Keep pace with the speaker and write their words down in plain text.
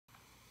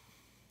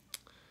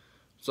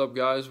What's up,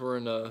 guys? We're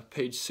in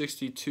page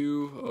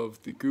 62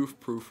 of the Goof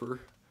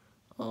proofer.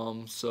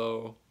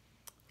 So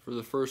for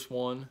the first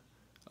one,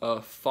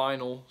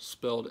 final,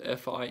 spelled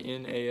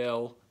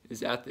F-I-N-A-L,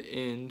 is at the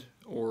end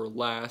or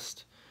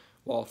last,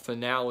 while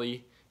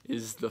finale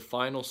is the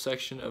final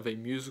section of a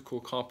musical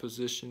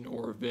composition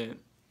or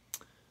event.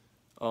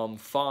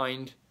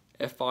 Find,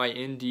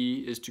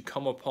 F-I-N-D, is to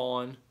come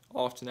upon,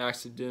 often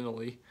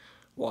accidentally,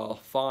 while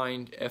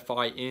find,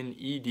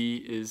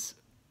 F-I-N-E-D, is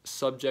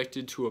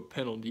subjected to a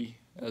penalty,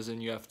 as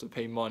in you have to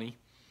pay money.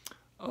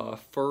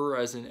 Fir,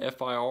 as in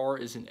F-I-R,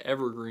 is an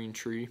evergreen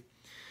tree,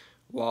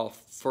 while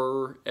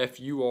fur,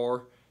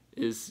 F-U-R,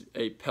 is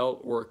a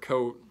pelt or a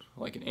coat,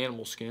 like an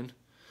animal skin.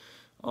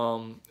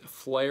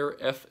 Flair,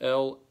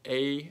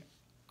 F-L-A-I-R,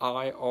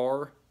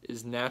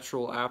 is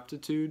natural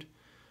aptitude,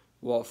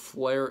 while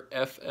flare,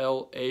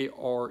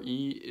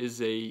 F-L-A-R-E,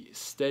 is a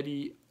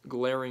steady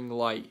glaring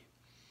light.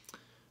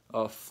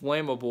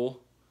 Flammable,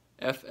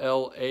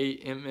 F-L-A-M-M-A-B-L-E,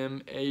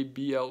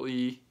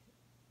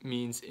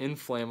 means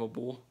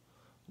inflammable,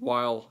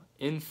 while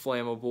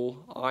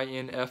inflammable,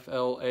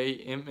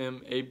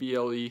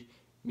 I-N-F-L-A-M-M-A-B-L-E,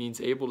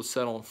 means able to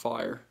set on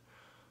fire.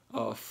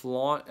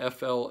 Flaunt,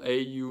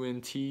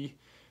 F-L-A-U-N-T,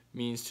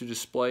 means to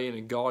display in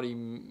a gaudy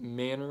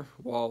manner,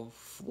 while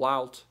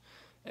flout,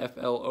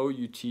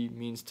 F-L-O-U-T,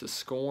 means to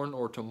scorn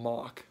or to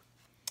mock.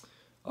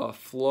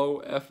 Flow,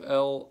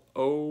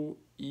 F-L-O-E,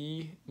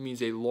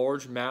 means a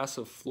large mass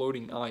of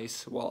floating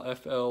ice, while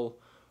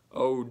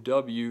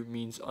F-L-O-W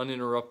means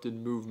uninterrupted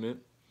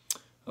movement.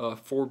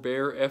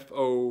 Forbear,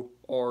 F-O-R-B-E-A-R,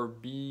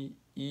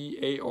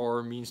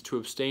 means to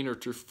abstain or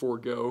to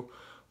forego,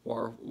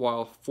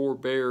 while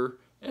forbear,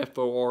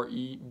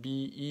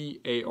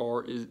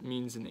 F-O-R-E-B-E-A-R,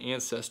 means an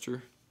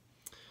ancestor.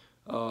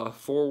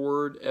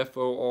 Forward,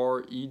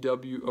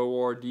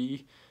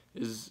 F-O-R-E-W-O-R-D,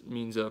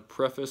 means a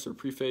preface or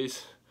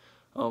preface.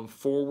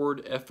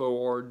 Forward,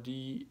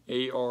 F-O-R-D-A-R-D,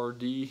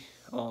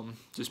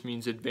 just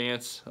means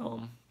advance.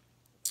 And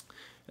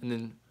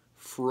then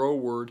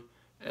froward,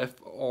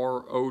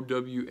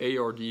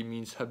 F-R-O-W-A-R-D,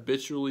 means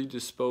habitually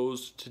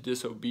disposed to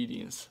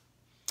disobedience.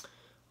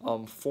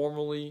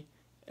 Formally,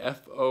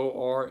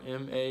 F-O-R-M-A-L-L-Y,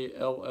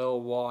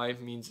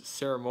 means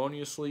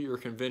ceremoniously or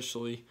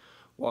conventionally,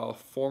 while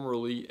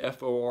formerly,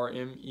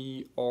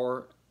 F-O-R-M-E-R-L-Y,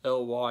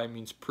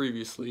 means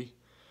previously.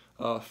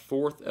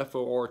 Fourth,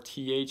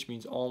 F-O-R-T-H,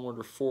 means onward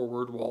or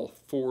forward, while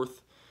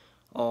fourth,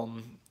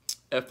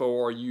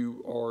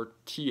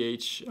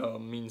 F-O-R-U-R-T-H,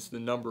 means the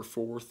number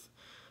fourth.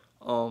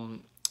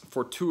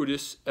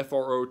 Fortuitous,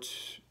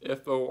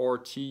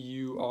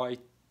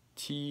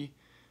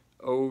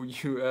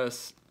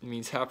 F-O-R-T-U-I-T-O-U-S,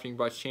 means happening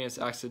by chance,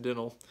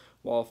 accidental,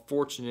 while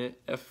fortunate,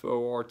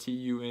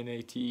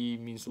 F-O-R-T-U-N-A-T-E,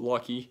 means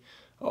lucky.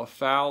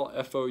 Foul,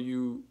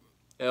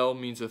 F-O-U-L,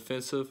 means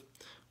offensive,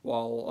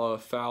 while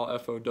foul,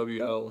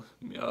 F-O-W-L,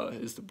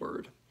 is the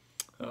bird.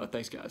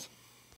 Thanks, guys.